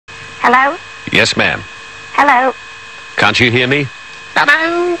Hello? Yes, ma'am. Hello? Can't you hear me?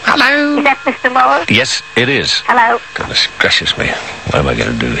 Hello? Hello? Is that Mr. Moore? Yes, it is. Hello? Goodness gracious me. What am I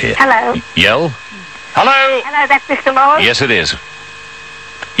going to do here? Hello? Yell? Hello? Hello, that's Mr. Moore? Yes, it is.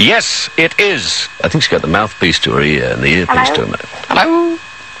 Yes, it is. I think she's got the mouthpiece to her ear and the earpiece to her mouth. Hello?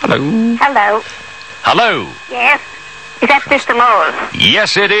 Hello? Hello? Hello? Yes? Is that Mr. Moore?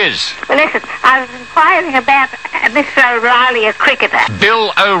 Yes, it is. Well, listen, I was inquiring about Mr. O'Reilly, a cricketer.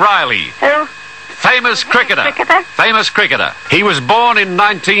 Bill O'Reilly. Who? Famous cricketer. Cricketer? Famous cricketer. He was born in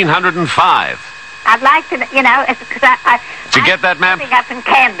 1905. I'd like to, because I Did you get that, ma'am? living up in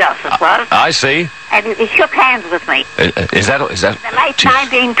Candos, it was, I see. and he shook hands with me. Is that? The late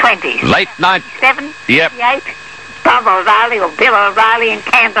Jeez. 1920s. Late night. 7, Yep. 58. Bob O'Reilly or Bill O'Reilly in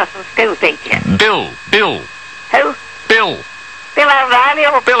Candos, a school teacher. Bill. Who? Bill O'Reilly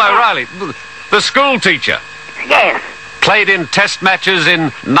or O'Reilly. The school teacher. Yes. Played in test matches in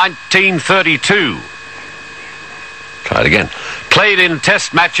 1932. Try it again. Played in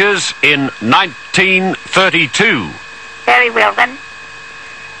test matches in 1932. Very well, then.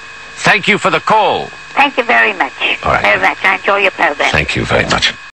 Thank you for the call. Thank you very much. All right. Very much. I enjoy your program. Thank you very much.